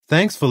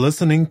Thanks for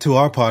listening to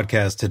our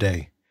podcast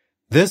today.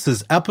 This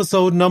is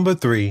episode number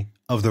 3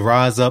 of the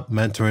Rise Up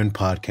Mentoring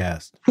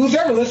Podcast. Who's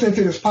ever listening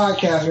to this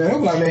podcast, man,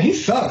 I'm like, man, he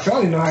sucks. I don't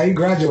even know how he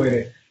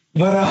graduated.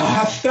 But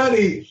I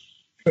studied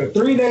for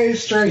 3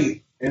 days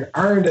straight and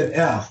earned an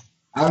F.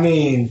 I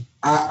mean,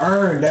 I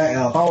earned that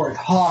F. I worked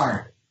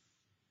hard.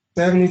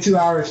 72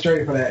 hours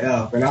straight for that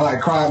F. And I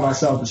cried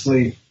myself to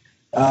sleep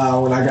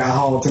when I got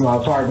home to my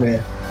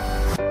apartment.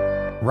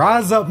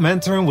 Rise Up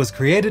Mentoring was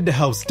created to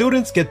help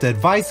students get the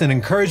advice and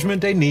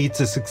encouragement they need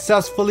to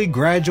successfully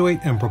graduate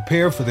and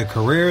prepare for their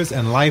careers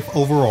and life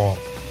overall.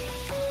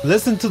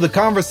 Listen to the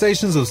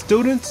conversations of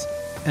students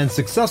and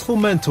successful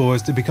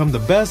mentors to become the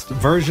best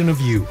version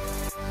of you.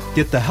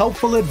 Get the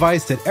helpful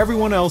advice that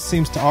everyone else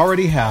seems to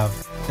already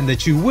have and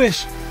that you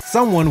wish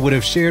someone would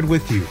have shared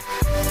with you.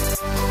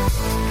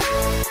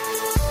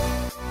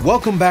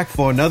 Welcome back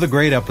for another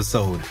great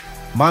episode.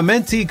 My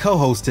mentee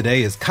co-host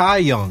today is Kai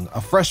Young,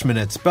 a freshman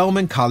at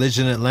Spelman College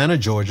in Atlanta,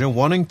 Georgia,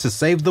 wanting to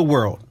save the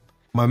world.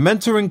 My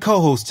mentoring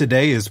co-host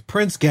today is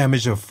Prince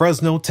Gamage of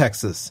Fresno,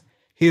 Texas.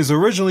 He is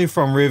originally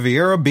from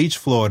Riviera Beach,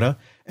 Florida,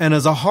 and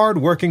is a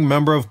hard-working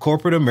member of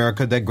corporate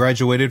America that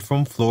graduated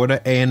from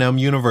Florida A&M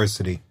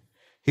University.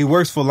 He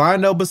works for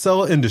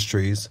LyondellBasell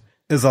Industries,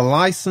 is a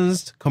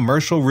licensed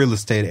commercial real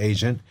estate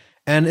agent,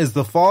 and is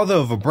the father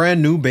of a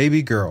brand new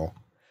baby girl.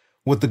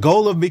 With the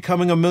goal of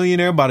becoming a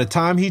millionaire by the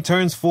time he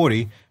turns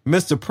 40,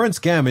 Mr. Prince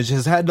Gamage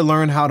has had to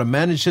learn how to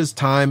manage his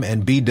time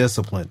and be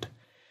disciplined.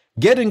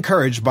 Get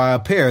encouraged by a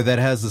pair that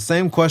has the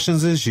same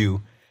questions as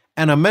you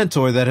and a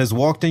mentor that has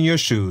walked in your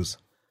shoes.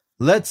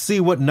 Let's see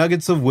what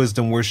nuggets of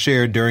wisdom were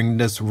shared during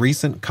this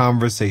recent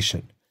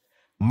conversation.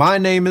 My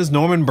name is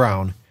Norman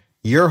Brown,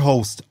 your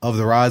host of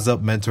the Rise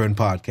Up Mentoring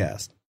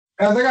Podcast.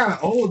 As I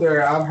got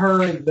older, I've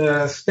heard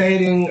the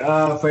stating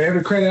for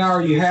every credit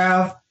hour you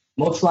have,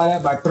 multiply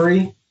that by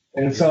 3.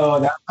 And so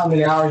that's how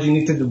many hours you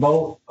need to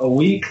devote a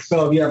week.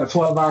 So if you have a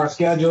 12-hour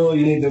schedule,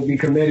 you need to be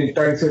committed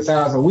 36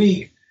 hours a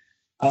week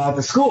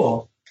to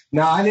school.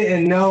 Now, I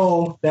didn't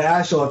know the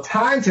actual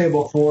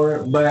timetable for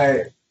it,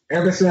 but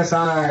ever since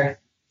I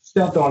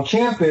stepped on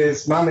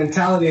campus, my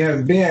mentality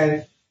has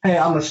been, hey,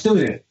 I'm a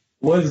student.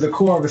 What is the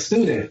core of a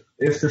student?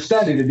 It's to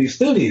study, to be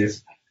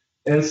studious.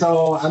 And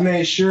so I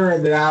made sure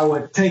that I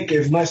would take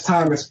as much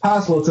time as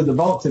possible to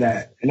devote to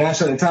that. And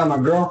actually, at the time, my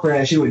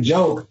girlfriend, she would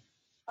joke,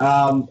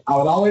 I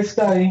would always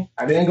study.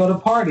 I didn't go to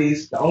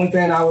parties. The only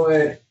thing I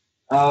would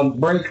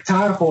break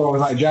time for was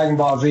like Dragon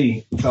Ball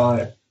Z.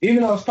 So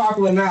even though it's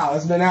popular now,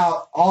 it's been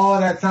out all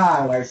that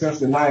time, like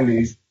since the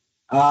 90s.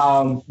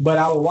 But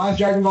I would watch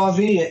Dragon Ball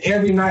Z, and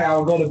every night I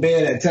would go to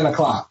bed at 10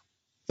 o'clock.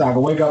 So I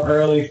could wake up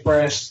early,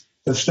 fresh,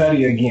 to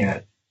study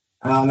again.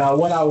 Now,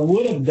 what I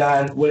would have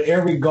done with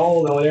every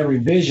goal and with every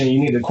vision, you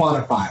need to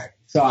quantify it.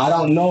 So I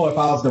don't know if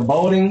I was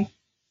devoting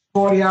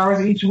 40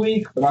 hours each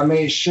week, but I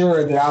made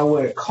sure that I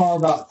would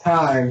carve out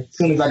time as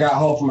soon as I got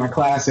home from my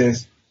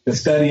classes to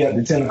study up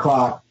to 10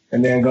 o'clock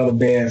and then go to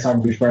bed so I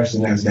could be fresh the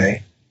next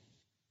day.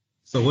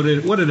 So what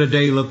did a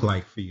day look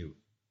like for you?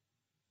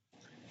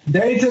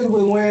 Day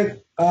typically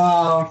went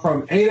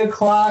from 8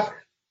 o'clock.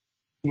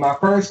 My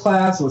first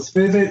class was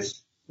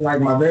physics, like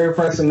my very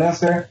first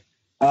semester.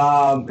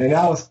 And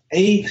that was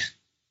 8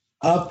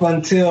 up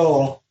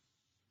until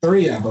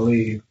 3, I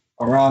believe,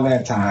 around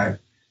that time.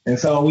 And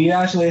so we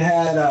actually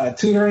had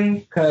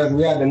tutoring because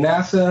we had the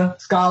NASA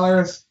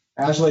scholars.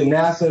 Actually,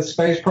 NASA's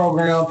space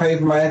program paid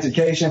for my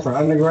education for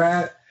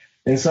undergrad.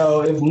 And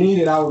so if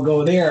needed, I would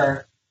go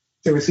there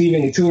to receive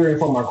any tutoring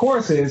for my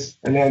courses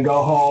and then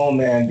go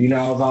home. And,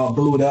 I was all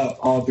booed up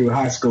all through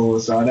high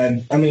school. So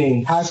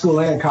high school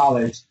and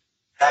college,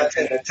 that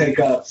tended to take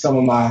up some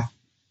of my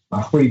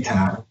free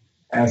time.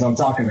 As I'm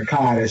talking to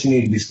Kai that she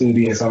needs to be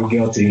studious, I'm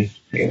guilty,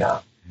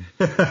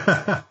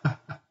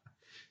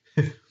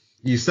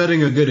 You're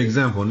setting a good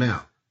example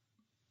now.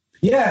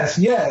 Yes.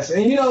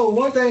 And,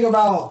 one thing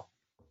about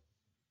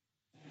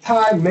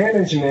time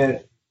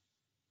management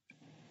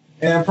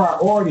and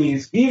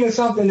priorities, even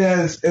something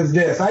as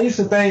this, I used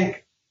to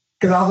think,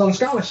 because I was on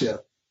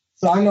scholarship,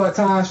 so I know at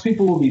times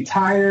people will be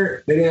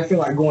tired. They didn't feel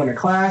like going to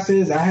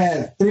classes. I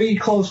had 3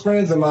 close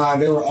friends of mine.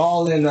 They were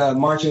all in the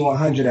Marching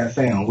 100 at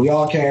FAM. We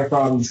all came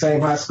from the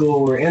same high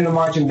school. We were in the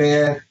marching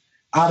band.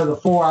 Out of the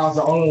 4, I was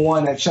the only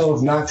one that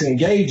chose not to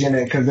engage in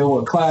it because it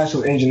would clash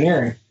with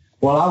engineering.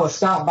 Well, I would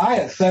stop by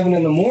at 7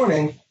 in the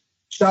morning,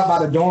 stop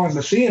by the dorms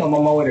to see him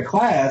on my way to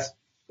class,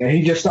 and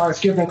he just started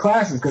skipping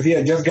classes because he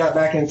had just got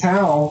back in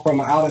town from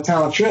an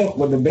out-of-town trip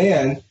with the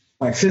band,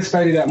 like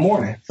 6:30 that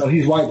morning. So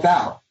he's wiped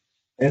out.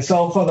 And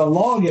so for the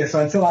longest,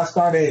 until I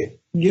started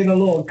getting a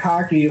little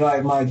cocky,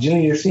 like my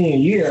senior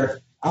year,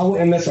 I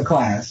wouldn't miss a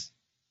class.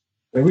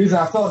 The reason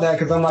I felt that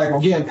because I'm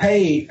getting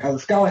paid as a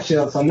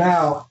scholarship, so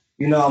now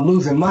I'm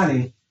losing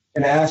money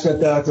in the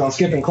aspect of I'm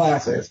skipping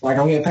classes. Like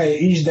I'm getting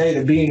paid each day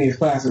to be in these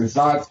classes.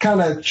 So I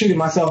kind of treated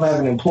myself as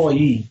an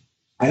employee.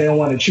 I didn't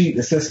want to cheat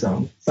the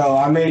system. So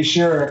I made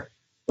sure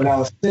when I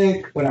was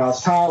sick, when I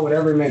was tired,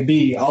 whatever it may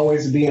be,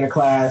 always be in a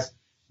class,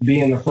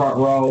 be in the front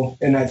row,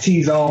 in that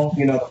T-zone,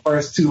 the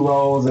first 2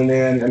 rows, and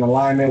then in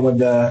alignment with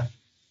the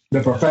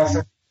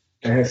professor.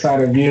 and his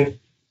side of view.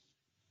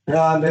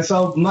 And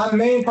so my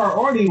main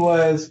priority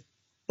was,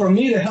 for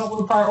me, the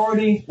help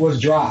priority was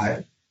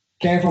drive.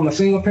 Came from a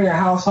single parent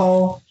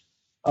household,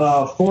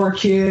 4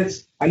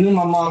 kids. I knew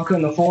my mom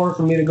couldn't afford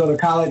for me to go to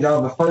college. I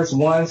was the first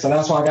one, so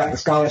that's why I got the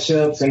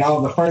scholarships. And I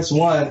was the first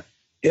one,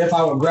 if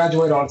I would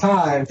graduate on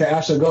time, to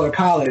actually go to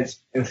college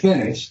and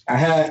finish. I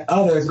had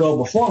others go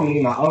before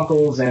me, my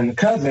uncles and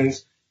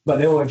cousins, but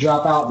they would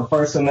drop out the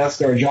first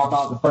semester or drop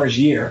out the first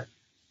year.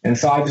 And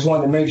so I just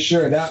wanted to make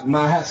sure that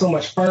I had so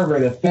much fervor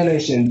to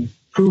finish and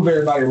prove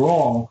everybody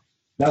wrong.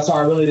 That's why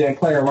I really didn't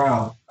play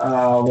around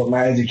with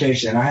my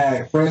education. I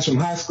had friends from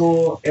high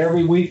school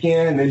every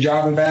weekend. They're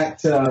driving back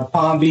to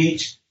Palm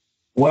Beach,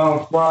 where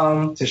I'm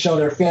from, to show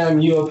their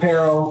FAMU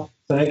apparel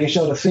so they can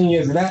show the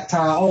seniors at that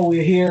time, oh,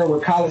 we're here, we're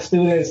college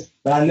students,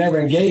 but I never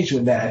engaged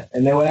with that.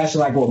 And they would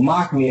actually would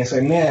mock me and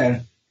say,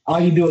 man, all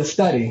you do is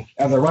study,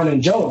 as a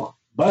running joke.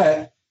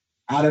 But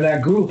out of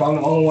that group, I'm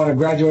the only one to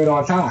graduate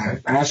on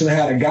time. I actually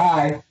had a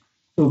guy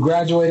who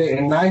graduated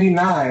in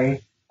 99.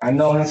 I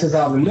know him since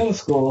I was in middle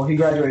school. He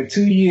graduated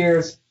 2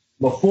 years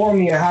before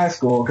me in high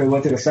school because we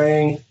went to the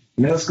same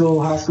middle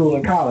school, high school,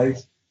 and college.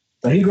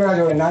 So he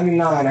graduated in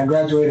 99. I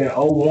graduated in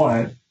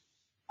 01.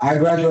 I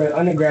graduated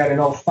undergrad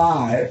in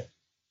 05.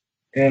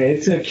 And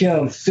it took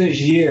him 6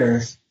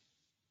 years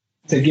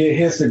to get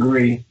his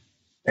degree.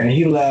 And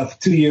he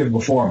left 2 years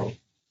before me.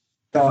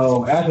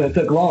 So actually it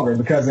took longer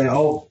because in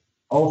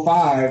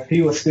 05,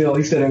 he still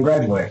didn't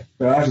graduate.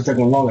 So it actually took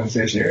him longer than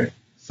 6 years.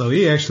 So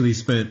he actually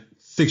spent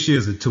 6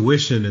 years of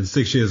tuition and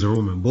 6 years of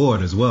room and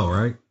board as well,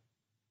 right?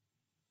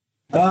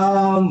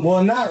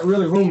 Well, not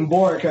really room and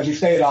board because he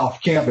stayed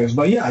off campus,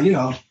 but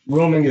yeah,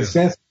 rooming is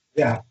expensive.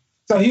 Yeah.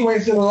 So he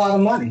wasted a lot of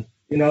money,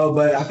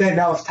 but I think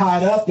that was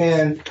tied up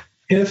in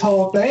his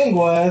whole thing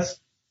was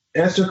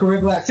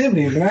extracurricular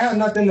activities. And I have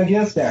nothing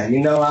against that.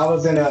 I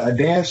was in a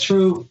dance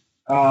troupe,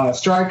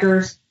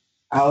 Strikers.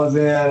 I was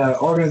in an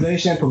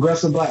organization,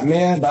 Progressive Black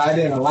Men, but I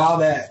didn't allow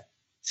that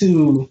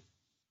to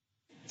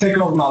take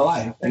over my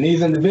life. And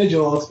these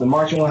individuals, the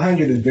Marching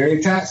 100 is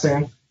very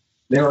taxing.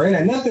 They were in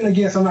it. Nothing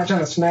against, I'm not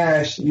trying to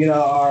smash,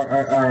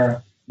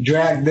 or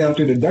drag them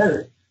through the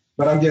dirt.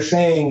 But I'm just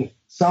saying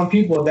some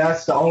people,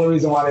 that's the only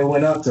reason why they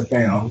went up to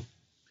FAM,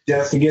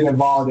 just to get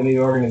involved in the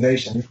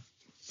organization.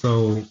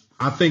 So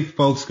I think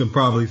folks can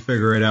probably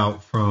figure it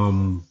out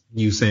from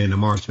you saying the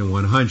Marching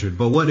 100.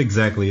 But what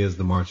exactly is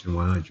the Marching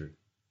 100?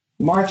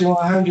 Marching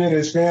 100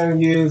 is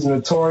FAMU's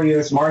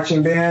notorious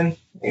marching band.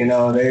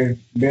 They've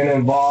been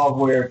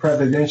involved with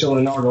presidential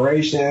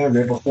inaugurations.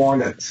 They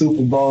performed at the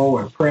Super Bowl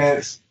with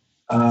Prince.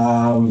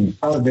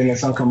 Probably been in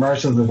some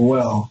commercials as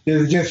well.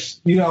 It's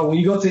just, when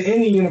you go to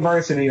any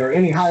university or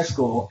any high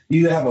school,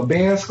 you either have a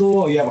band school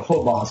or you have a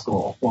football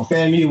school. Well,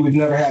 FAMU, we've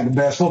never had the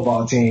best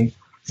football team.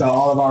 So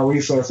all of our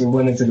resources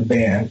went into the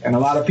band. And a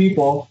lot of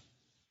people,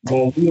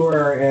 when we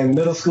were in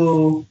middle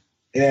school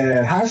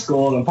and high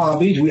school in Palm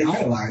Beach, we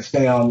idolized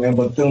FAM and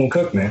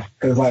Bethune-Cookman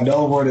because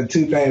those were the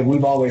two things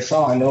we've always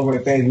saw, and those were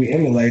the things we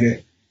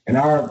emulated in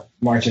our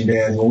marching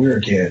bands when we were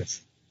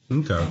kids.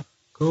 Okay,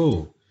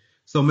 cool.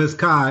 So, Ms.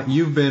 Kai,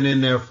 you've been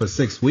in there for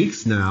 6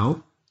 weeks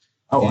now.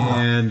 Oh, wow.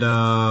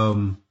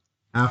 And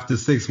after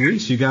 6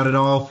 weeks, you got it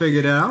all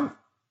figured out?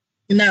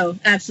 No,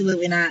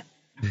 absolutely not.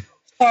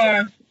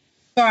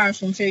 Far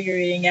from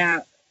figuring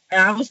out.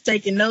 I was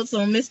taking notes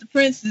on Mr.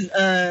 Prince's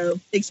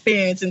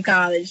experience in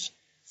college.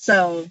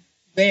 So,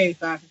 very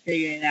far from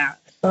figuring it out.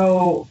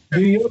 So, do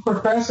your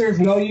professors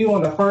know you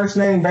on a first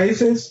name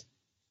basis?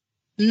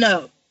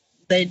 No,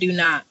 they do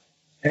not.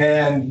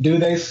 And do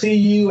they see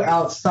you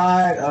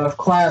outside of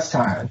class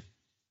time?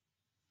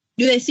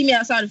 Do they see me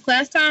outside of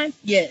class time?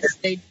 Yes.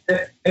 They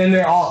in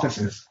their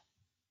offices?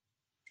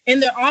 In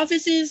their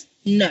offices?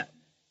 No.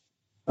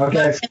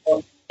 Okay.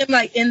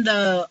 Like in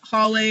the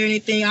hallway or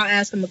anything, I'll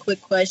ask them a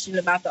quick question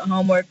about the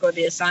homework or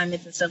the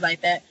assignments and stuff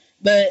like that.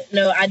 But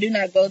no, I do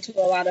not go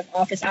to a lot of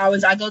office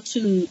hours. I go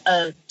to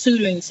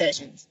tutoring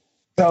sessions.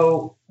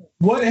 So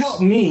what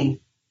helped me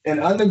in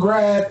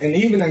undergrad and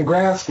even in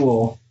grad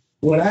school,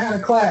 when I had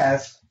a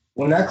class,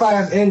 when that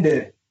class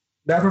ended,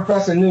 that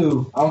professor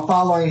knew I'm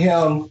following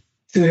him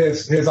to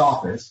his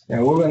office,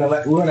 and we're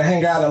gonna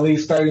hang out at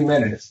least 30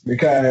 minutes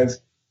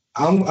because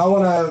I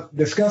want to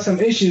discuss some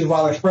issues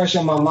while it's fresh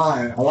in my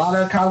mind. A lot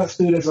of college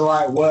students are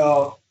like,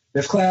 well,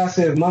 this class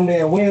is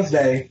Monday and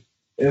Wednesday.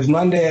 It's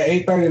Monday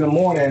at 8:30 in the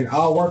morning.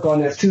 I'll work on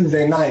this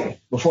Tuesday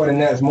night before the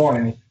next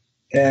morning.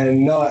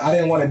 And no, I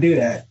didn't want to do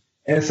that.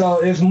 And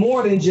so it's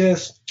more than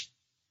just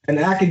an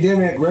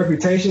academic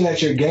reputation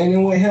that you're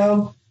gaining with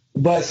him,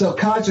 but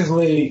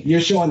subconsciously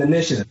you're showing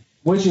initiative,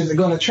 which is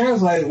going to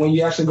translate when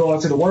you actually go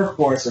into the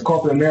workforce of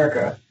corporate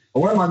America. But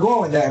where am I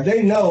going with that?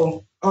 They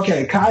know,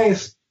 okay, Kai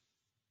is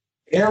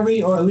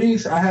or at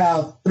least I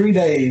have 3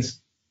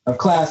 days of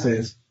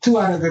classes. 2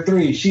 out of the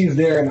 3, she's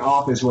there in the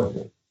office with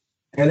me.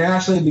 And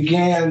actually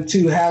began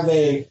to have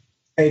a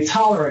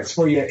tolerance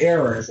for your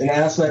errors in the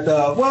aspect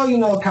of,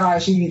 well, Kai,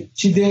 she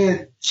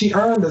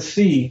earned a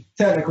C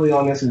technically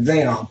on this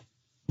exam,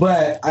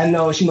 but I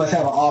know she must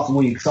have an off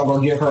week, so I'm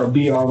going to give her a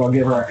B or I'm going to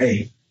give her an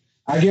A.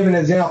 I give an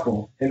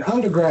example. In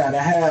undergrad,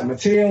 I had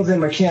materials and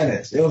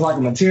mechanics. It was like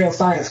a material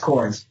science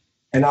course.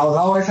 And I was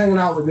always hanging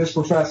out with this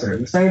professor.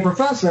 The same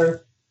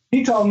professor,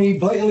 he told me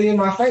blatantly in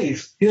my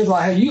face. He was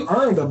like, hey, you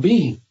earned a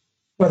B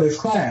for this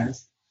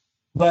class,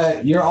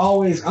 but you're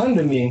always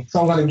under me,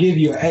 so I'm going to give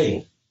you an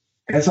A.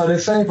 And so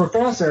this same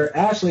professor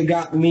actually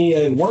got me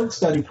a work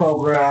study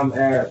program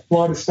at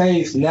Florida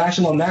State's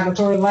National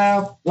Magnetory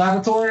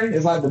Laboratory.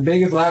 It's like the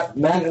biggest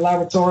magnet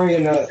laboratory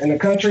in the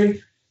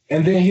country.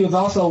 And then he was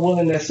also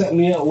willing to set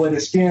me up with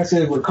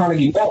experiences with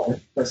Carnegie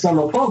Mellon for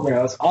summer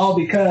programs, all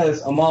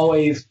because I'm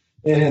always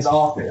in his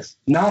office.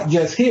 Not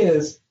just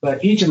his,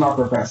 but each of my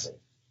professors.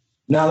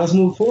 Now let's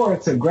move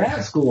forward to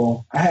grad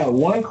school. I had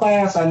one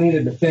class I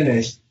needed to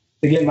finish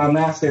to get my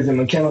master's in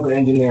mechanical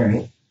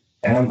engineering.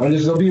 And I'm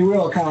just going to be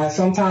real, Kai.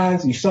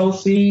 Sometimes you sow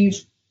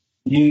seeds,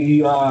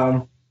 you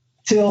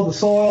till the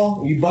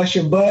soil, you bust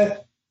your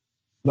butt,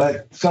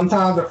 but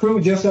sometimes the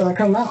fruit just doesn't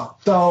come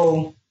out.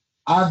 So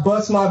I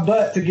bust my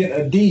butt to get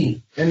a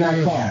D in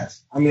that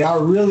class. I mean, I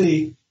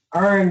really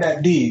earned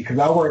that D because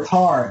I worked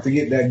hard to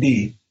get that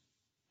D.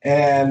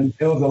 And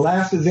it was the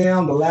last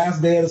exam, the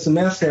last day of the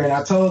semester, and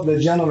I told the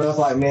gentleman, I was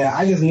like, man,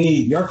 I just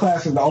need, your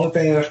class is the only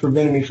thing that's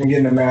preventing me from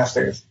getting a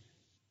master's.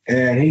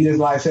 And he just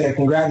like said,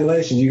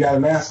 congratulations, you got a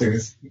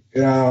master's.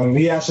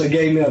 He actually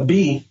gave me a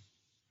B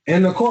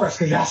in the course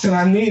because that's what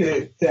I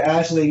needed to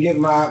actually get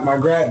my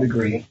grad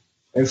degree.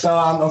 And so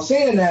I'm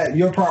saying that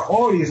your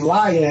priorities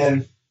lie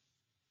in,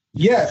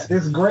 yes,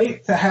 it's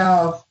great to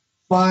have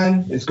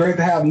fun. It's great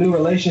to have new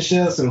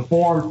relationships and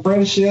form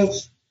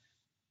friendships,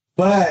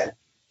 but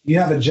you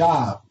have a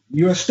job.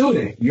 You're a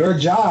student. Your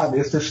job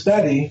is to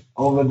study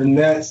over the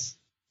next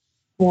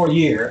 4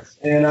 years.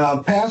 And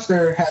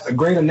Pastor has a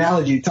great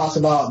analogy. He talks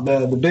about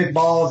the big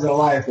balls in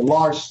life, the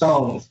large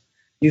stones.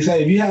 He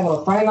said, if you have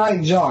a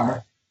finite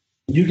jar,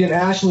 you can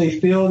actually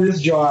fill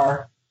this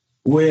jar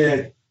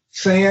with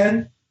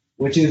sand,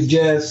 which is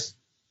just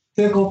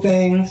fickle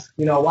things,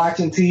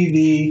 watching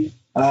TV,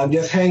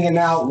 just hanging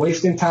out,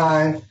 wasting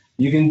time.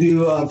 You can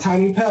do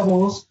tiny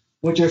pebbles,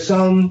 which are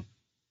some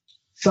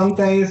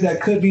things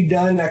that could be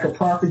done that could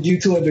profit you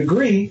to a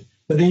degree.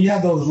 But then you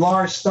have those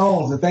large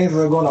stones, the things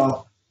that are going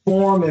to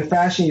form and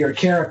fashion your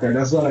character,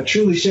 that's going to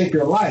truly shape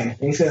your life.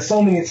 And he said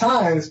so many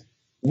times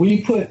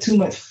we put too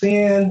much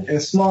sand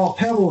and small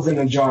pebbles in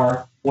a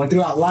jar when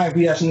throughout life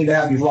we actually need to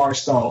have these large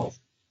stones.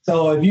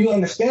 So if you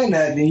understand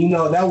that, then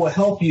that will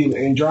help you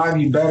and drive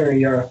you better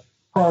in your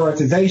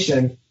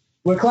prioritization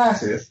with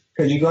classes,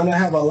 because you're going to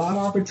have a lot of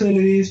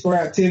opportunities for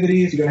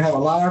activities. You're going to have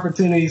a lot of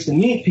opportunities to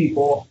meet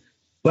people.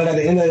 But at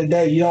the end of the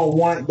day, you don't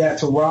want that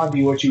to rob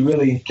you what you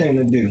really came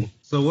to do.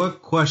 So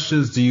what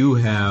questions do you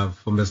have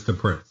for Mr.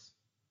 Prince?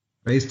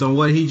 Based on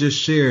what he just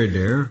shared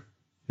there,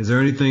 is there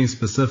anything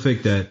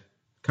specific that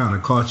kind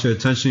of caught your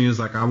attention? You was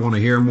like, I want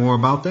to hear more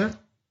about that?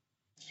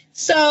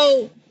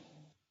 So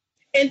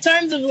in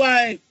terms of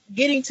like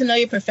getting to know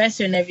your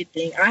professor and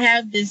everything, I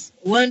have this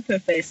one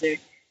professor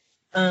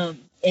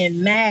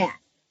in math,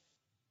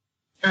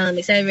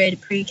 accelerated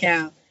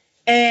pre-cal,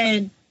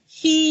 and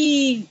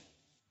he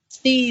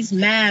sees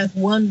math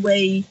one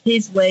way,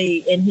 his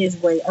way, and his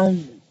way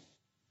only.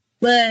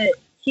 But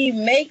he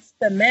makes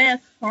the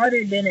math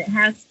harder than it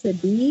has to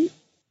be.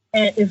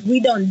 And if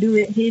we don't do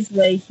it his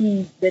way,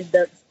 he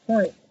deducts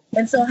points.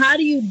 And so how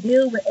do you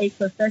deal with a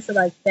professor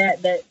like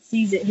that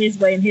sees it his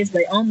way and his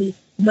way only,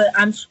 but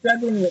I'm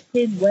struggling with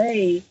his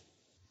way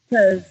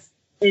because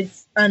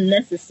it's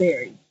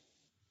unnecessary?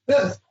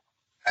 Yes.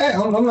 Hey,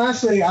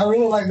 I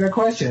really like that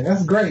question.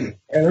 That's great.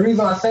 And the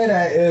reason I say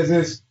that is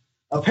it's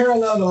a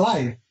parallel to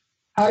life.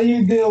 How do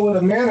you deal with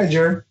a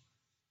manager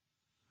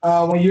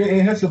when you're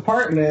in his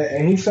department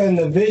and he's setting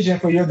a vision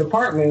for your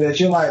department that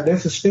you're like,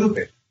 this is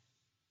stupid?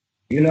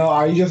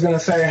 Are you just going to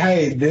say,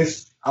 hey,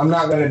 I'm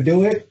not going to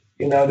do it.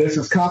 This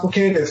is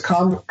complicated. It's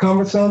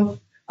cumbersome.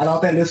 I don't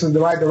think this is the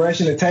right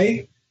direction to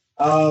take.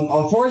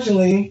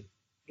 Unfortunately,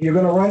 you're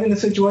going to run into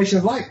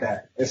situations like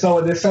that. And so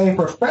with this same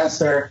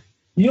professor,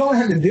 you only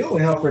have to deal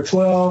with him for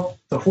 12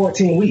 to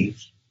 14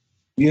 weeks,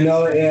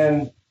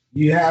 and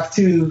you have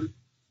to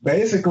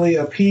basically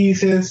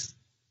appease his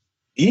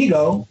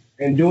ego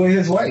and do it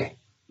his way.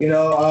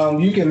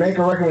 You can make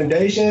a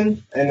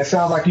recommendation, and it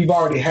sounds like you've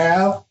already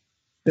have,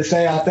 to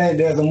say, I think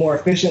there's a more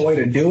efficient way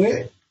to do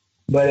it.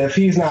 But if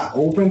he's not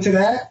open to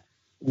that,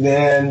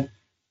 then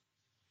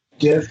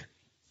just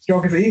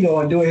stroke his ego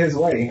and do it his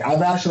way.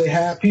 I've actually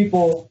had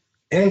people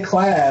in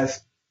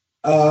class,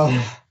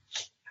 how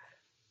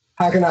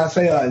can I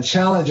say,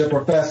 challenge a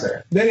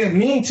professor. They didn't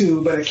mean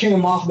to, but it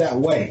came off that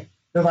way.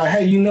 They're like,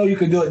 hey, you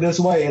could do it this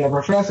way. And the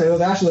professor, it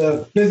was actually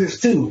a physics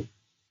 2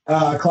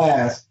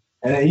 class.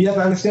 And you have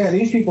to understand,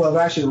 these people have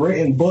actually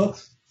written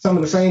books, some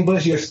of the same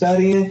books you're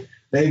studying.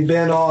 They've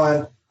been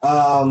on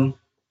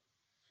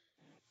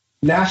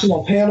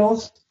national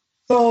panels.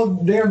 So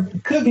they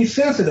could be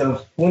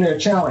sensitive when they're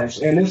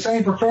challenged. And this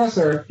same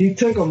professor, he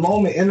took a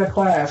moment in the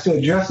class to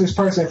address this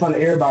person in front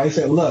of everybody. He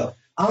said, look,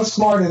 I'm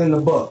smarter than the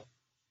book.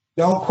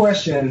 Don't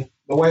question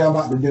the way I'm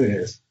about to do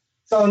this.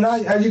 So now,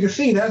 as you can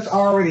see, that's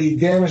already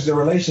damaged the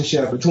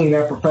relationship between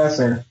that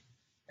professor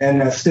and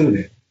the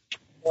student.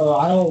 So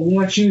I don't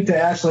want you to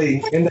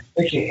actually end up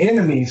making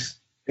enemies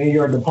in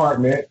your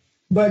department,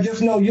 but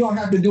just know you don't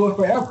have to do it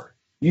forever.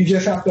 You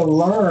just have to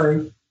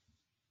learn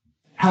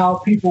how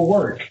people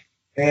work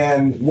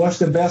and what's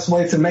the best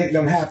way to make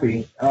them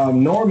happy.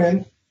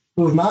 Norman,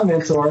 who's my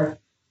mentor,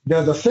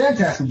 does a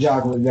fantastic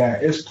job with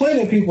that. There's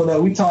plenty of people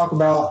that we talk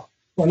about,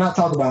 well, not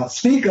talk about,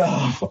 speak of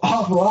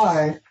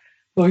offline.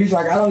 So he's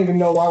like, I don't even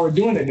know why we're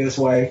doing it this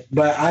way,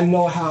 but I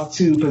know how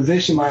to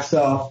position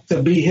myself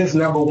to be his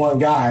number one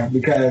guy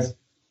because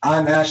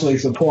I'm actually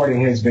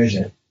supporting his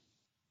vision.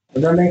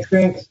 Does that make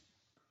sense?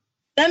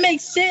 That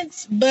makes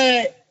sense,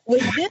 but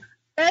with this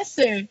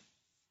professor,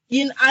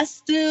 I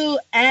still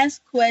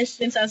ask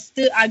questions.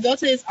 I go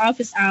to his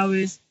office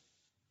hours,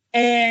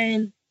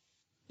 and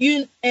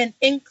in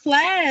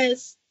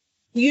class,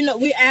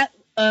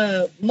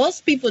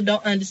 most people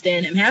don't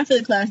understand him. Half of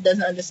the class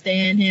doesn't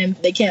understand him.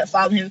 They can't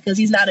follow him because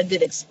he's not a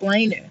good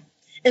explainer.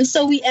 And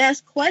so we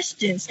ask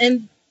questions.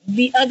 And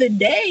the other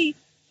day,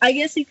 I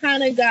guess he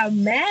kind of got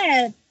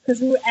mad because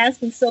we were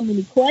asking so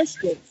many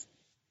questions.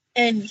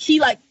 And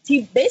he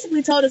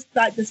basically told us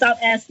to stop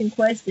asking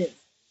questions.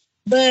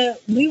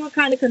 But we were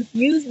kind of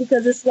confused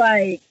because it's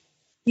like,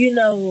 we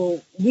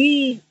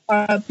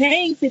are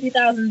paying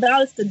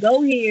 $50,000 to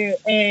go here,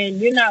 and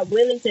you're not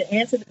willing to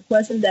answer the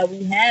questions that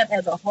we have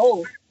as a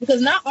whole.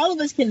 Because not all of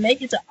us can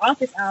make it to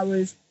office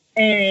hours,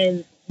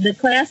 and the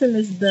classroom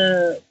is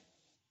the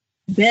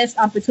best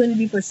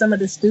opportunity for some of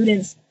the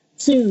students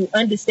to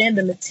understand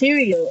the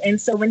material.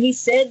 And so when he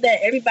said that,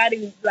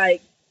 everybody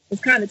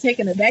was kind of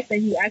taken aback that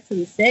he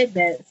actually said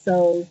that.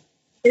 So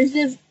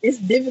it's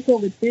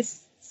difficult with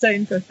this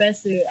certain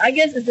professor. I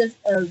guess it's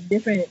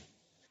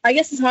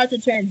hard to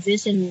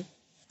transition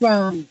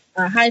from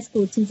a high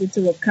school teacher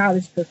to a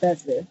college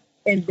professor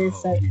in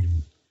this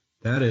setting.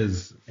 That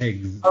is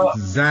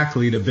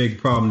exactly the big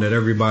problem that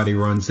everybody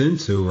runs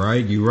into,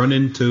 right? You run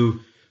into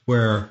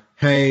where,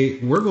 hey,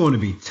 we're going to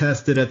be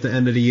tested at the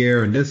end of the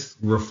year, and this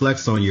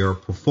reflects on your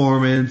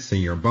performance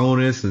and your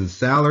bonus and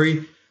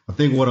salary. I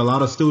think what a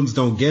lot of students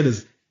don't get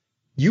is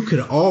you could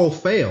all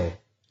fail,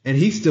 and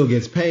he still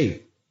gets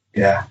paid.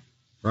 Yeah.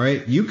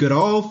 Right? You could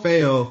all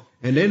fail,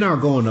 and they're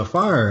not going to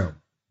fire him.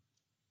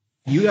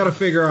 You got to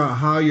figure out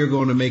how you're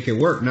going to make it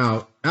work.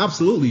 Now,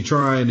 absolutely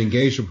try and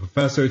engage the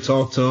professor,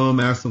 talk to him,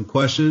 ask some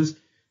questions.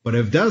 But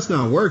if that's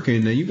not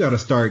working, then you got to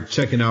start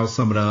checking out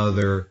some of the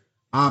other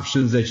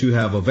options that you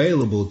have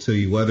available to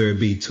you, whether it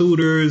be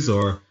tutors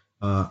or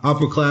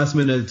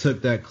upperclassmen that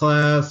took that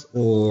class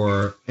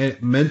or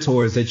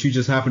mentors that you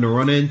just happen to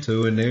run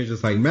into. And they're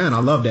just like, man, I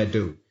love that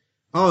dude.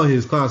 Oh,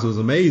 his class was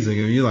amazing.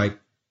 And you're like,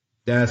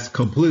 that's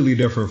completely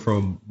different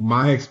from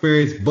my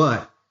experience,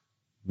 but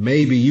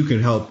maybe you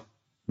can help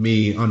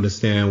me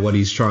understand what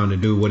he's trying to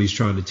do, what he's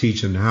trying to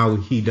teach, and how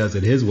he does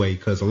it his way.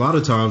 Because a lot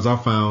of times I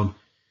found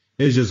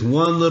there's just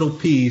one little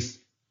piece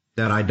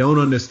that I don't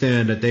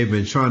understand that they've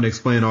been trying to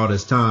explain all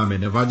this time.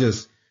 And if I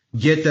just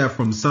get that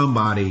from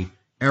somebody,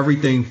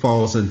 everything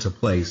falls into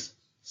place.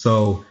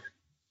 So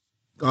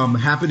I'm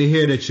happy to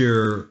hear that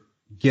you're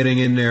getting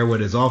in there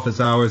with his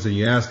office hours and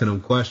you're asking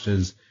him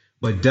questions,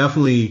 but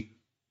definitely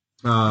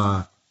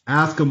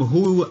ask him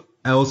who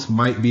else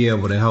might be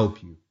able to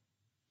help you.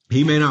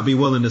 He may not be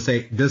willing to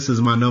say, this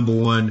is my number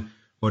one,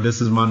 or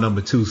this is my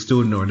number two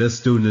student, or this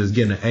student is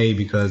getting an A,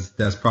 because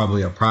that's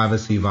probably a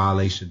privacy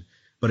violation.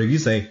 But if you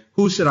say,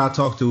 who should I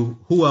talk to?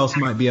 Who else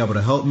might be able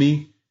to help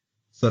me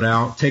so that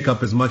I don't take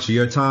up as much of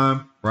your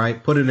time,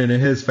 right? Put it in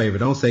his favor.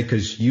 Don't say,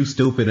 because you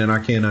stupid and I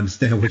can't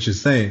understand what you're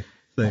saying.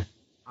 Say,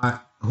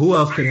 who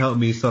else can help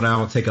me so that I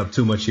don't take up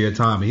too much of your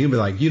time? And he'll be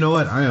like, you know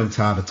what? I am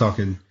tired of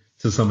talking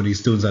to some of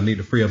these students. I need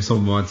to free up some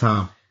of my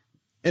time.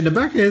 In the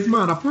back of his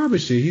mind, I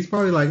promise you, he's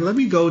probably like, let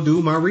me go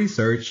do my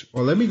research,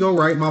 or let me go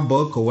write my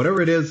book, or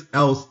whatever it is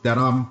else that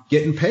I'm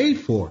getting paid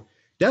for.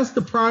 That's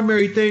the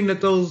primary thing that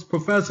those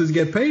professors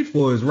get paid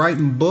for, is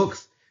writing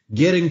books,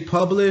 getting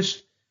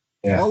published,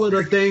 all of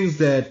the things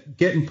that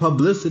getting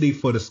publicity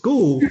for the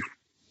school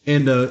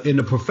in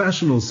the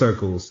professional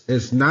circles.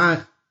 It's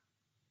not,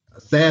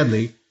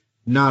 sadly,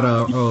 not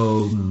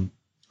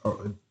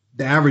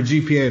the average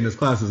GPA in this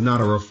class is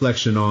not a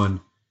reflection on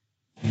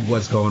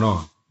what's going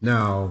on.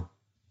 Now,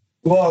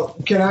 well,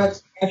 can I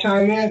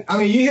chime in? I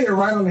mean, you hit it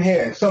right on the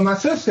head. So my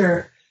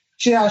sister,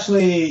 she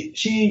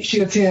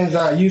attends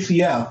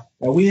UCF.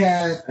 And we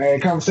had a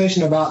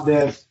conversation about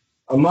this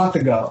a month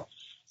ago.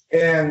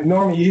 And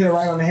Norman, you hit it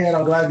right on the head.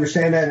 I'm glad you're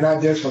saying that,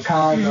 not just for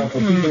Kai, but for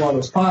people on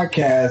this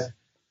podcast.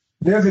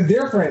 There's a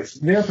difference.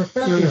 They're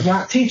professors,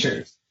 not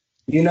teachers.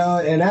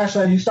 And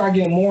actually, as you start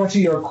getting more into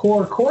your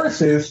core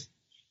courses,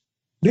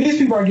 these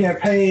people are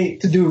getting paid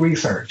to do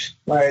research.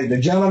 Like the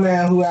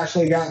gentleman who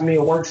actually got me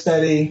a work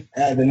study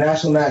at the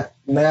National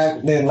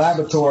Magnet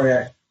Laboratory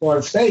at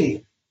Florida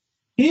State,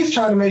 he's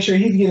trying to make sure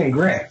he's getting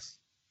grants.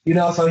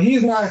 So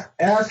he's not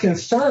as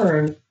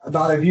concerned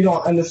about if you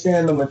don't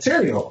understand the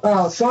material.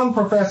 Some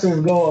professors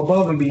go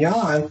above and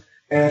beyond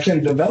and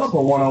can develop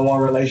a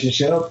one-on-one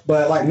relationship,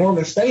 but like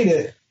Norman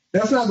stated,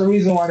 that's not the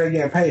reason why they're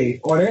getting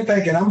paid. Or they're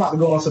thinking, I'm about to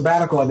go on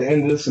sabbatical at the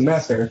end of the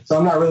semester, so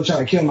I'm not really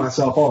trying to kill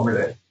myself over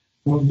it.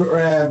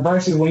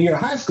 Versus when you're in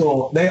high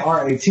school, they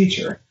are a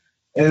teacher.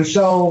 And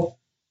so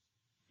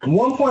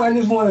one point I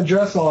just want to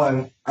address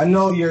on, I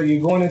know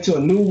you're going into a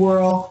new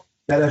world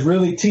that is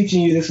really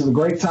teaching you. This is a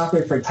great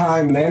topic for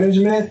time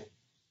management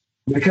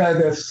because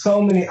there's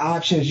so many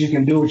options you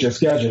can do with your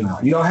schedule now.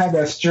 You don't have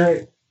that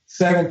strict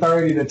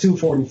 7:30 to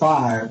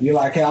 2:45. You're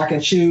like, hey, I can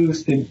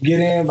choose to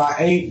get in by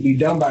 8, be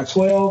done by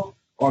 12,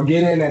 or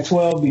get in at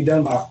 12, be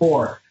done by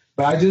 4.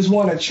 But I just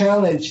want to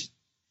challenge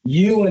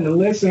you and the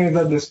listeners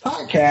of this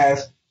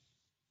podcast,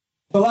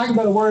 for lack of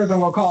better words, I'm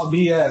going to call it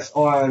BS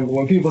on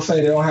when people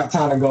say they don't have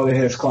time to go to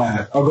his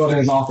class or go to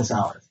his office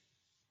hours.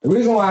 The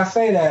reason why I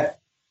say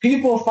that,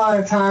 people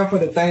find time for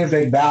the things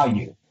they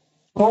value.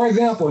 For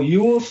example,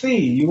 you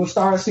will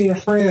start seeing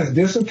friends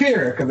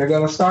disappear because they're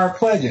going to start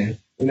pledging.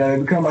 You know,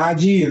 they become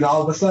IGs,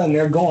 all of a sudden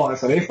they're gone.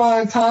 So they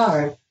find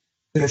time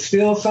to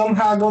still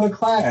somehow go to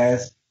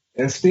class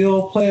and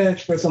still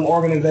pledge for some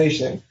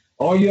organization.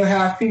 Or you'll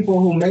have people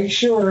who make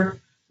sure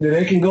that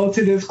they can go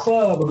to this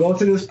club or go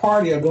to this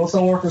party or go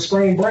somewhere for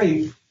spring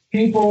break.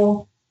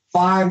 People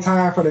find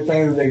time for the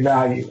things that they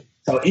value.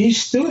 So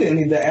each student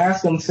needs to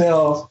ask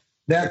themselves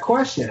that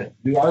question.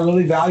 Do I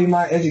really value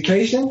my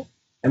education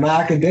and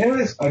my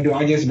academics, or do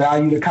I just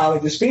value the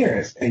college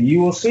experience? And you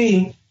will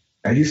see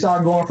as you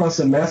start going from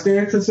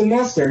semester to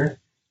semester,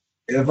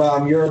 if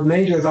your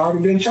major has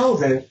already been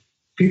chosen,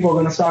 people are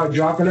going to start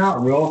dropping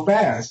out real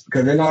fast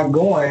because they're not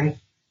going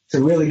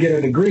to really get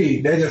a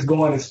degree. They're just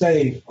going to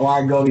say, oh,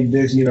 I go to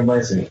this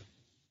university.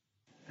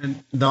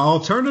 And the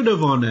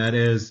alternative on that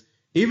is,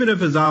 even if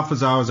his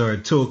office hours are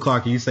at 2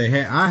 o'clock and you say,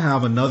 hey, I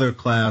have another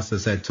class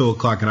that's at 2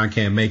 o'clock and I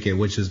can't make it,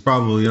 which is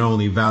probably the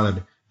only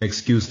valid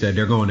excuse that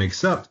they're going to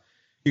accept.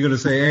 You're going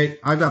to say, hey,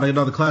 I got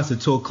another class at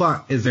 2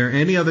 o'clock. Is there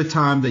any other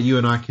time that you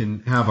and I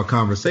can have a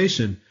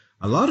conversation?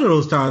 A lot of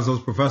those times,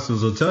 those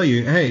professors will tell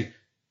you, hey,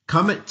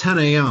 come at 10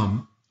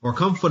 a.m. or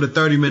come for the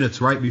 30 minutes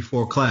right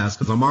before class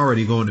because I'm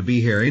already going to be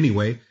here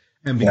anyway.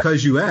 And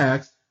because you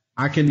asked,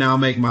 I can now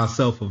make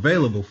myself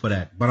available for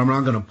that. But I'm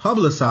not going to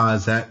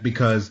publicize that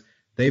because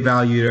they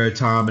value their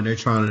time and they're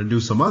trying to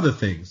do some other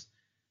things.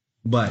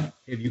 But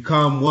if you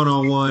come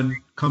one-on-one,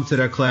 come to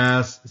their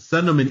class,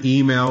 send them an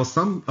email.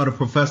 Some of the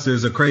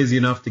professors are crazy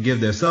enough to give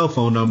their cell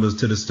phone numbers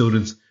to the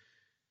students.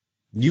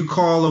 You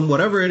call them,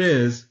 whatever it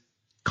is,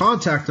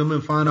 contact them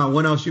and find out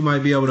when else you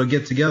might be able to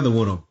get together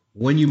with them,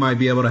 when you might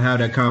be able to have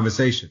that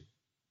conversation.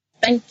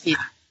 Thank you.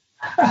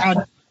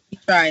 I'll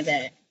try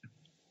that.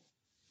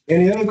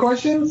 Any other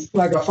questions?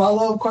 Like a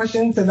follow-up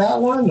question to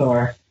that one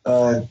or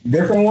a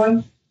different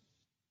one?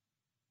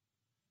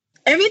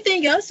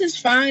 Everything else is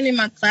fine in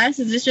my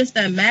classes. It's just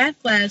that math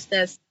class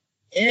that's,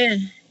 that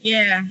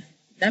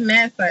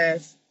math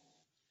class.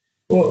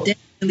 Well,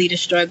 definitely the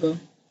struggle.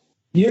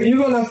 You're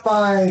going to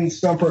find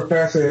some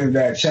professors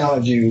that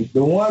challenge you.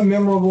 The one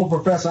memorable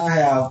professor I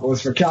have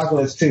was for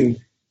Calculus 2.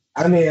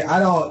 I mean,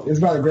 it's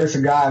by the grace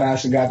of God I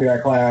actually got through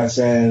that class.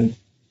 And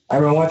I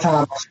remember one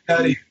time I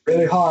studied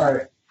really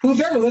hard. Who's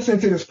ever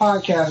listening to this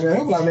podcast, man,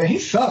 I'm like, man, he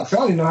sucks. I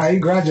don't even know how he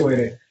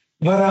graduated.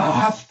 But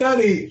I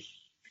studied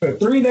for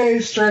 3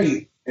 days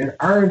straight and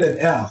earned an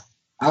F.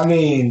 I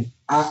mean,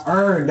 I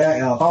earned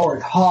that F. I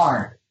worked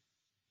hard,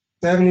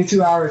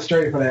 72 hours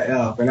straight for that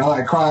F. And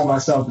I cried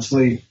myself to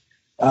sleep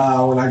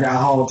when I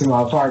got home to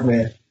my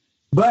apartment.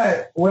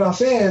 But what I'm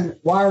saying,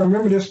 why I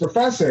remember this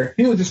professor,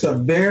 he was just a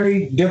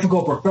very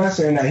difficult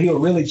professor in that he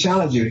would really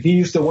challenge you. He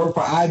used to work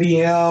for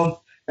IBM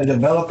and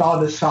developed all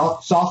this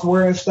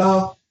software and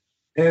stuff.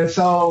 And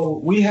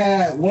so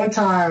one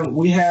time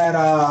we had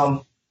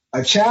a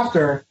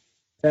chapter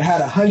that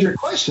had 100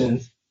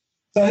 questions.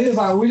 So he was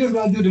like, we're just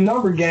going to do the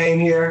number game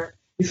here.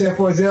 He said,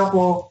 for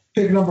example,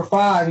 pick number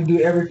 5, you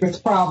do every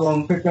 5th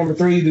problem. Pick number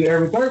 3, you do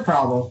every 3rd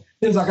problem.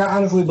 He was like, I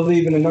honestly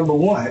believe in the number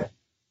 1.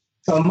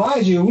 So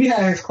mind you, we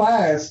had his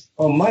class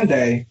on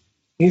Monday.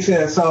 He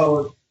said,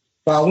 so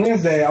by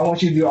Wednesday, I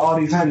want you to do all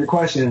these 100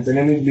 questions and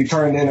they need to be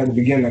turned in at the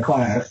beginning of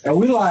class. And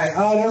we like,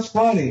 oh, that's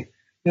funny.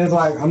 He was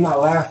like, I'm not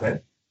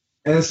laughing.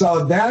 And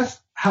so that's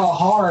how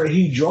hard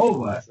he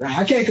drove us.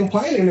 I can't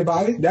complain to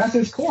anybody. That's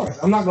his course.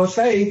 I'm not going to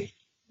say,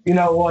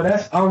 well,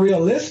 that's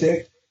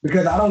unrealistic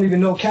because I don't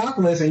even know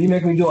calculus and you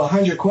make me do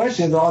 100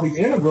 questions, all these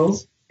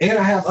integrals, and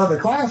I have other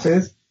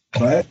classes.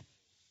 But,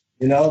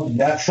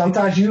 that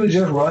sometimes you would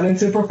just run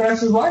into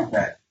professors like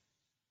that.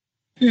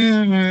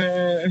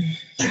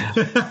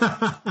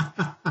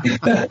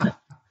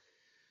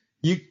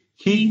 You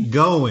keep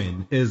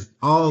going is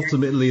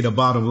ultimately the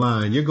bottom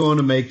line. You're going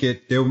to make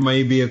it. There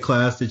may be a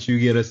class that you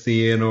get a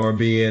C in or a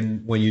B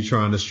in when you're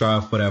trying to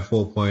strive for that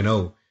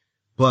 4.0.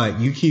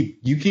 But you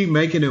keep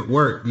making it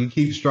work. You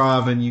keep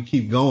striving. You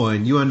keep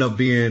going. You end up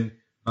being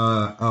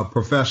a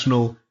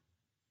professional,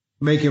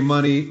 making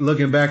money,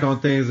 looking back on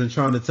things and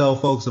trying to tell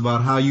folks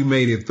about how you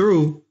made it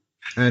through.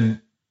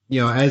 And,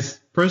 as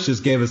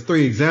Precious gave us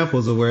 3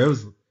 examples of where it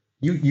was,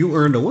 you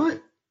earned a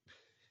what?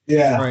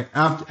 Yeah. Right.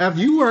 After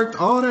you worked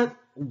all that,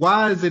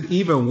 why is it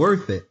even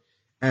worth it?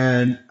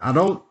 And I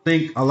don't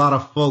think a lot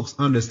of folks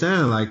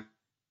understand, like,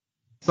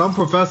 some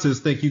professors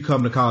think you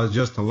come to college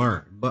just to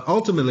learn, but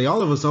ultimately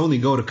all of us only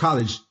go to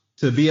college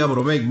to be able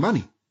to make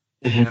money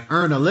and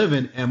earn a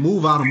living and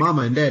move out of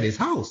mama and daddy's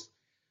house.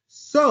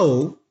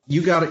 So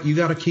you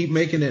gotta keep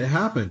making it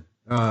happen.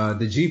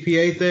 The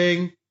GPA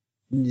thing,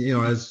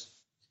 as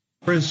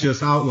Prince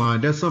just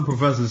outlined, there's some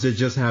professors that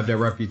just have their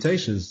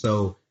reputations.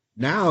 So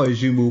now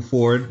as you move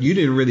forward, you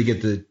didn't really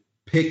get to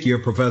pick your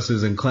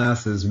professors and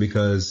classes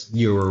because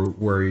you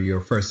were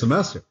your first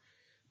semester.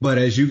 But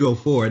as you go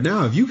forward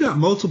now, if you got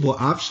multiple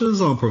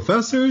options on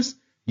professors,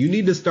 you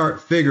need to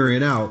start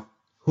figuring out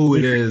who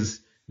it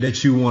is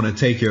that you want to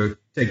take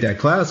that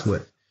class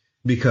with,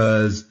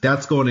 because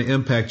that's going to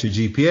impact your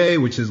GPA,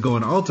 which is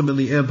going to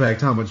ultimately impact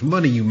how much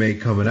money you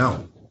make coming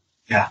out.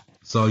 Yeah.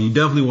 So you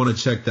definitely want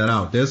to check that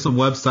out. There's some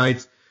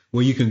websites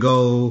where you can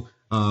go.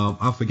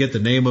 I forget the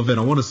name of it.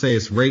 I want to say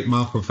it's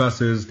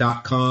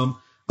ratemyprofessors.com.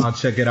 I'll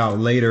check it out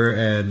later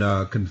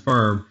and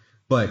confirm.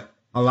 But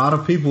a lot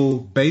of people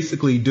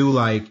basically do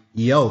like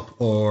Yelp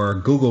or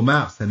Google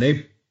Maps, and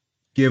they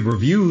give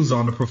reviews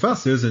on the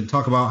professors and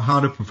talk about how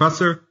the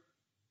professor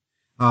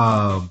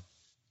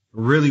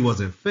really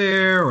wasn't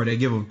fair, or they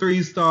give them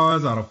 3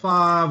 stars out of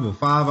 5 or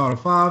 5 out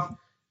of 5.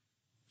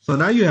 So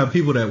now you have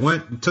people that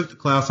went and took the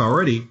class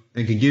already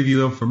and can give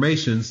you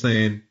information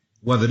saying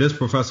whether this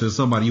professor is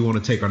somebody you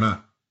want to take or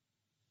not.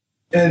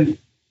 And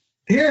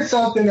here's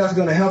something that's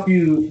going to help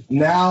you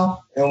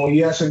now and when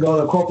you actually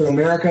go to corporate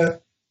America.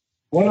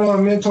 One of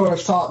my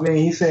mentors taught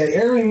me, he said,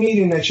 every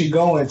meeting that you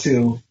go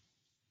into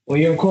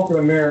when you're in corporate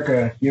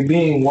America, you're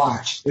being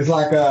watched. It's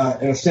like,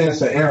 in a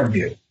sense, an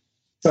interview.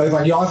 So it's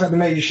like you always have to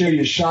make sure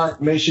you're sharp,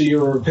 make sure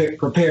you're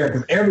prepared,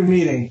 because every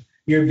meeting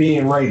you're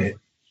being rated.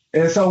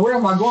 And so where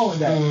am I going with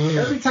that?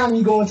 Every time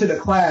you go into the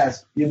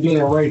class, you're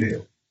being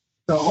rated.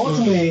 So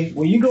ultimately,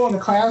 when you go in the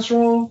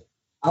classroom,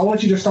 I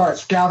want you to start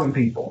scouting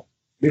people.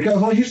 Because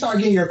once you start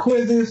getting your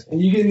quizzes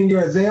and you're getting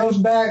your exams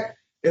back,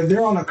 if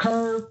they're on a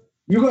curve,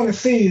 you're going to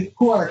see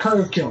who are the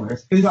curve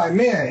killers. He's like,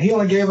 man, he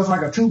only gave us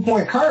like a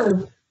 2-point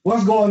curve.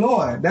 What's going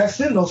on? That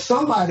signals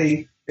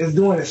somebody is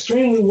doing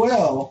extremely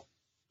well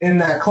in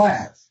that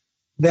class,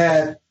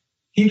 that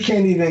he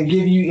can't even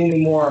give you any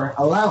more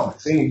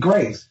allowance, any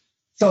grace.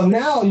 So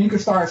now you can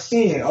start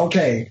seeing,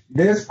 okay,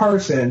 this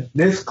person,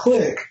 this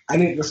clique, I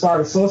need to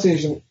start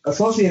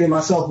associating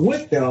myself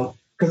with them,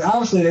 because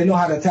obviously they know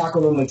how to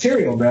tackle the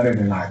material better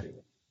than I do.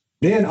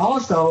 Then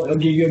also, it'll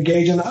give you a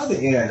gauge on the other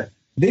end.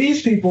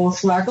 These people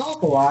slack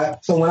off a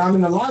lot, so when I'm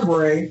in the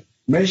library,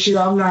 make sure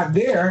I'm not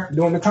there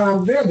during the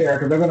time they're there,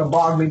 because they're going to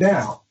bog me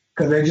down,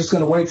 because they're just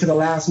going to wait to the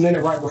last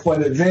minute right before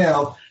the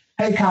exam.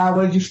 Hey, Kyle,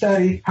 what did you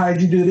study? How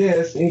did you do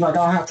this? And he's like,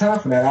 I don't have time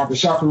for that. I have to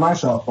sharpen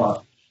myself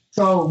up.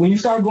 So when you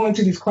start going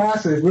to these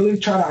classes, really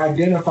try to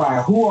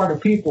identify who are the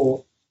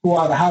people who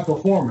are the high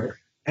performers.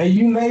 And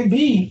you may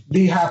be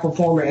the high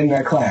performer in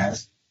that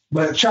class,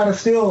 but try to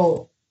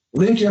still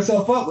link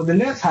yourself up with the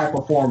next high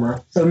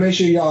performer. So make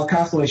sure y'all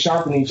constantly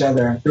sharpen each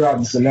other throughout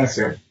the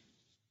semester.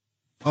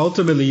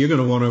 Ultimately, you're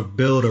going to want to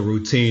build a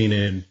routine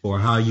in for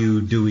how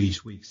you do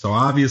each week. So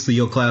obviously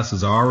your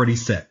classes are already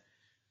set.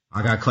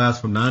 I got class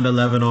from 9 to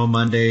 11 on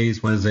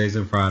Mondays, Wednesdays,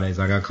 and Fridays.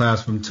 I got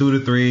class from 2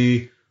 to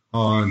 3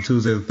 on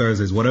Tuesdays and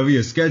Thursdays. Whatever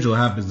your schedule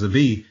happens to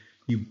be,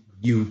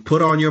 you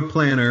put on your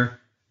planner,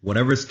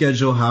 whatever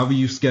schedule, however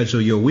you schedule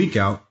your week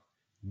out.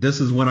 This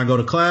is when I go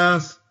to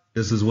class.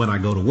 This is when I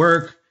go to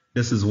work.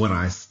 This is when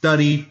I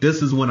study.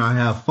 This is when I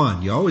have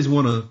fun. You always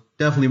want to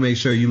definitely make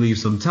sure you leave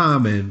some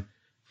time in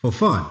for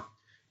fun.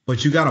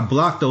 But you got to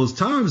block those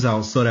times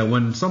out so that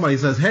when somebody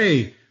says,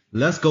 hey,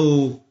 let's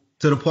go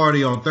to the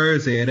party on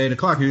Thursday at 8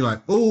 o'clock, and you're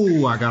like,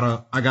 oh, I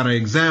gotta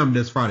exam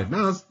this Friday.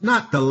 Now, it's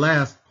not the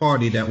last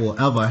party that will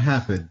ever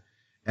happen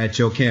at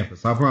your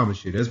campus. I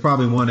promise you. There's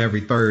probably one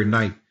every third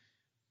night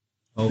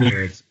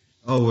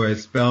over at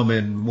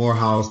Spelman,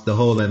 Morehouse, the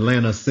whole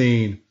Atlanta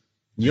scene.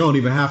 You don't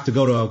even have to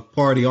go to a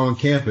party on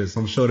campus.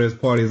 I'm sure there's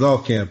parties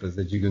off campus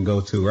that you can go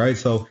to, right?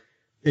 So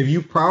if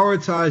you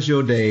prioritize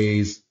your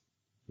days,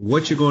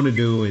 what you're going to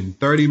do in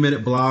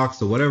 30-minute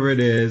blocks or whatever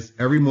it is,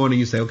 every morning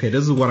you say, okay,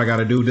 this is what I got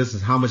to do. This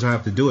is how much I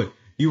have to do it.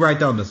 You write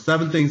down the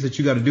 7 things that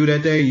you got to do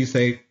that day. And you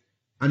say,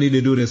 I need to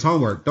do this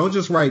homework. Don't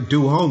just write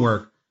do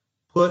homework.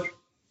 Put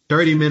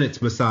 30 minutes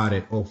beside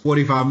it or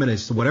 45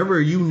 minutes. So whatever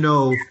you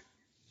know,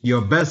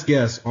 your best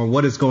guess on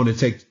what it's going to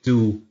take to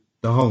do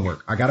the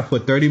homework. I got to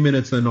put 30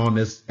 minutes in on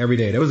this every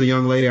day. There was a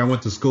young lady I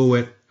went to school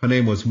with. Her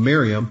name was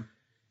Miriam.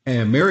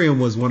 And Miriam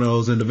was one of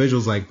those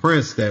individuals like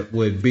Prince that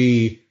would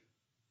be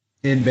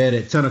in bed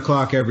at 10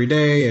 o'clock every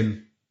day.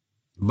 And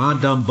my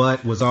dumb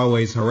butt was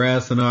always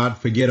harassing her. I'd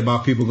forget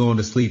about people going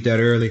to sleep that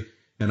early.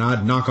 And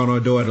I'd knock on her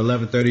door at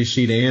 11:30.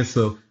 She'd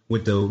answer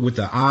with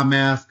the eye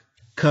mask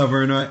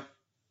covering her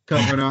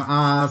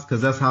eyes,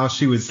 because that's how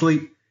she would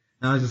sleep.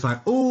 And I was just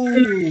like,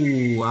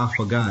 ooh, I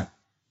forgot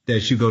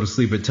that you go to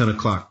sleep at 10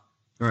 o'clock.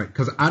 All right,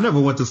 because I never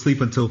went to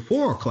sleep until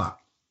 4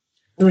 o'clock.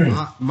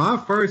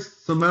 My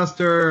first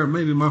semester,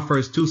 maybe my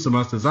first 2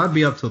 semesters, I'd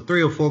be up till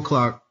 3 or 4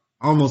 o'clock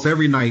almost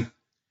every night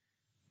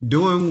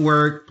doing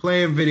work,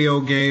 playing video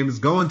games,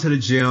 going to the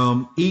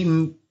gym,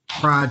 eating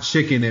fried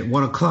chicken at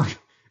 1 o'clock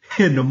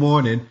in the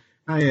morning.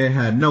 I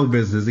had no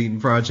business eating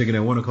fried chicken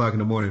at 1 o'clock in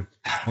the morning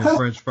on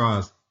French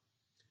fries.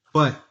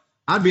 But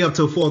I'd be up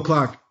till 4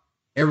 o'clock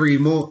every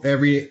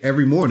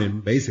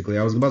morning, basically.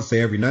 I was about to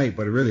say every night,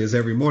 but it really is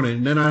every morning.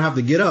 And then I'd have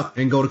to get up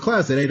and go to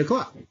class at 8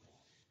 o'clock.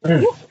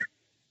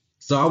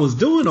 So I was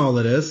doing all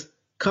of this,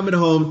 coming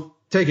home,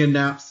 taking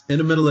naps in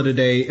the middle of the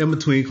day, in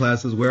between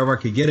classes, wherever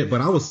I could get it.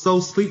 But I was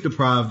so sleep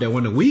deprived that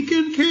when the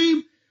weekend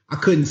came, I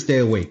couldn't stay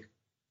awake.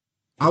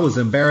 I was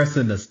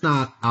embarrassing the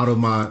snot out of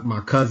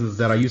my cousins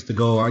that I used to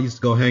go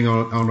hang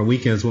on the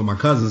weekends with my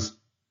cousins.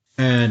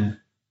 And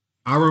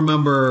I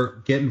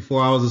remember getting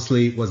 4 hours of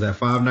sleep, was at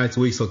 5 nights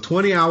a week. So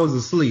 20 hours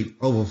of sleep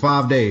over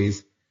 5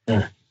 days,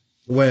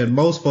 when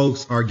most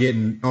folks are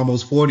getting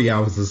almost 40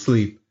 hours of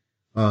sleep,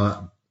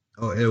 or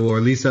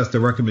at least that's the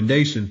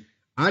recommendation.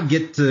 I'd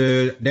get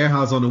to their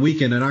house on the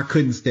weekend and I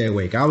couldn't stay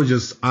awake.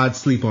 I'd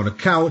sleep on the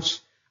couch.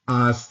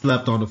 I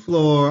slept on the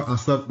floor. I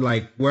slept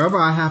like wherever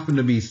I happened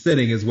to be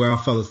sitting is where I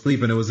fell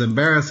asleep. And it was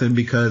embarrassing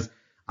because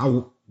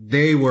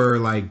they were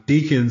like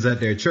deacons at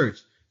their church.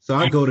 So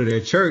I'd go to their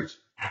church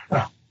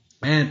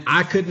and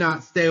I could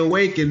not stay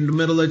awake in the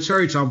middle of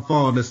church. I'm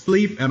falling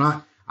asleep and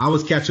I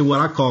was catching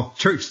what I call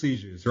church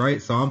seizures,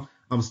 right? So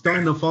I'm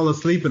starting to fall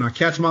asleep and I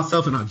catch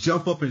myself and I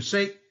jump up and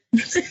shake.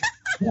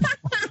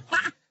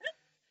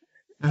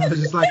 And I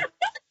was just like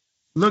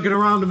looking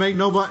around to make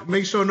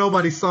sure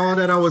nobody saw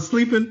that I was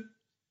sleeping.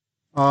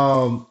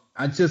 If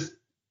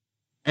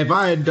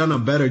I had done a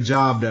better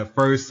job that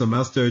first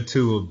semester or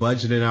two of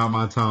budgeting out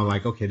my time,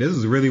 like, okay, this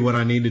is really what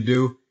I need to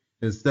do.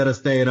 Instead of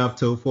staying up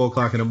till 4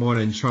 o'clock in the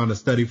morning and trying to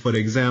study for the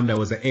exam that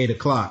was at 8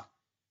 o'clock,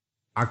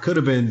 I could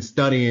have been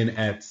studying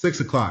at 6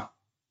 o'clock.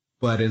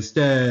 But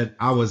instead,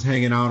 I was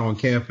hanging out on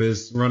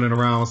campus, running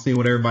around, seeing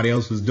what everybody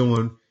else was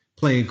doing,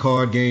 playing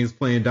card games,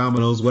 playing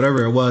dominoes,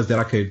 whatever it was that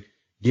I could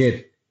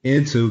get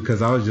into,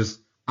 because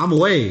I'm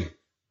away.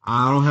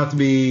 I don't have to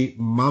be,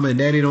 mom and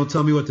daddy don't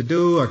tell me what to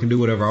do. I can do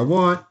whatever I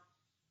want.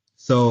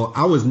 So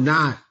I was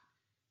not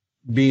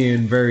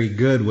being very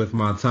good with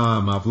my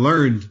time. I've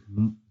learned,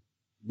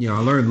 I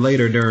learned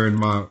later during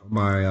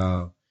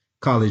my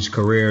college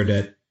career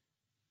that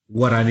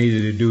what I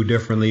needed to do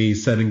differently,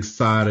 setting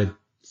some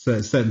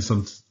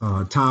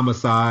time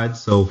aside.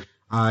 So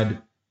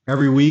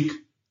every week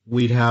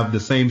we'd have the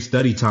same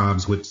study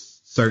times with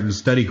certain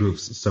study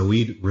groups. So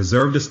we'd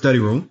reserve the study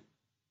room.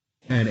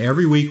 And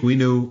every week we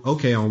knew,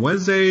 okay, on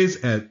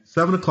Wednesdays at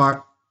 7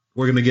 o'clock,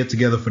 we're going to get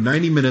together for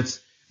 90 minutes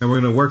and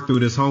we're going to work through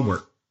this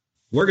homework.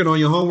 Working on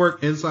your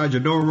homework inside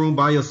your dorm room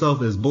by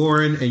yourself is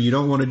boring and you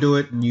don't want to do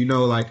it. And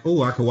like,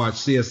 oh, I could watch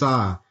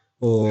CSI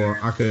or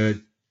I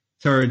could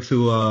turn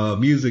to a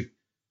music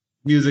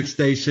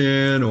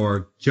station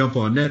or jump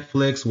on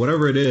Netflix,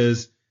 whatever it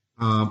is.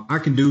 I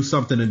can do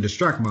something and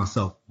distract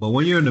myself. But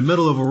when you're in the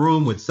middle of a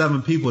room with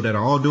 7 people that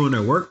are all doing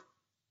their work,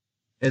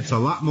 it's a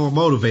lot more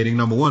motivating,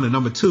 number one. And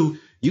number two,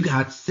 you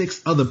got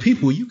 6 other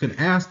people you can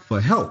ask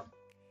for help.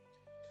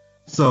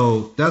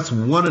 So that's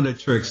one of the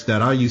tricks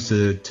that I used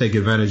to take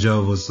advantage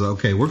of was,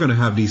 okay, we're going to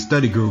have these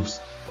study groups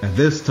at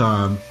this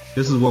time.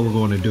 This is what we're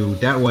going to do.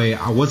 That way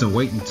I wasn't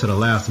waiting to the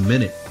last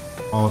minute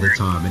all the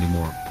time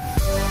anymore.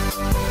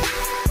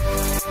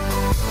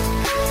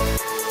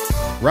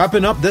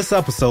 Wrapping up this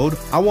episode,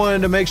 I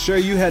wanted to make sure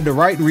you had the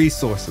right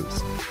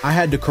resources. I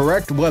had the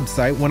correct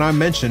website when I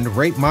mentioned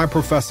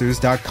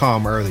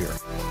ratemyprofessors.com earlier.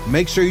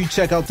 Make sure you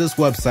check out this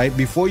website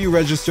before you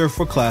register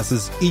for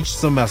classes each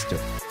semester.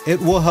 It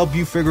will help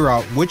you figure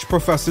out which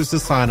professors to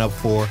sign up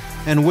for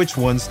and which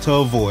ones to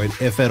avoid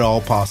if at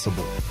all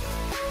possible.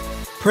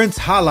 Prince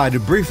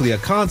highlighted briefly a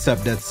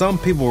concept that some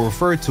people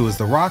refer to as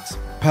the rocks,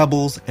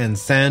 pebbles, and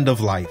sand of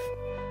life.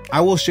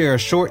 I will share a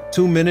short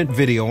 2-minute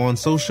video on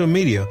social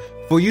media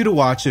for you to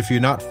watch if you're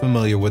not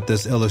familiar with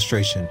this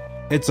illustration.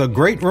 It's a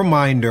great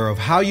reminder of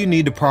how you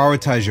need to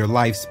prioritize your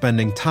life,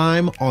 spending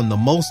time on the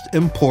most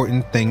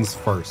important things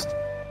first.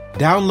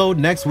 Download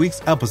next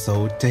week's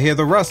episode to hear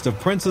the rest of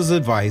Prince's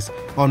advice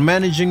on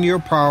managing your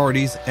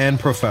priorities and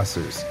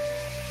professors.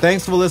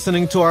 Thanks for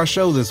listening to our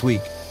show this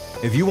week.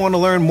 If you want to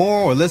learn more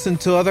or listen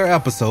to other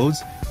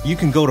episodes, you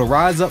can go to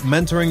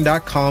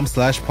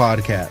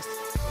riseupmentoring.com/podcast.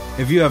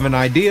 If you have an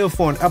idea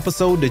for an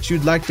episode that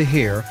you'd like to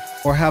hear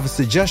or have a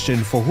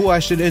suggestion for who I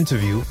should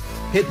interview,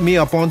 hit me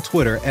up on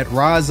Twitter at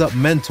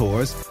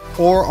RiseUpMentors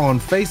or on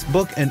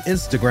Facebook and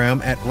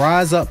Instagram at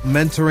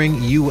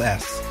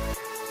RiseUpMentoringUS.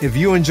 If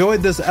you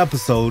enjoyed this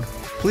episode,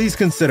 please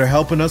consider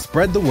helping us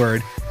spread the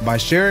word by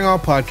sharing our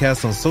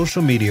podcast on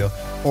social media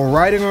or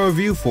writing a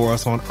review for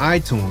us on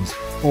iTunes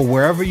or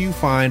wherever you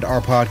find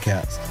our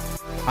podcast.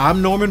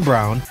 I'm Norman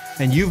Brown,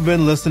 and you've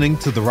been listening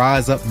to the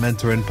Rise Up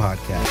Mentoring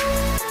Podcast.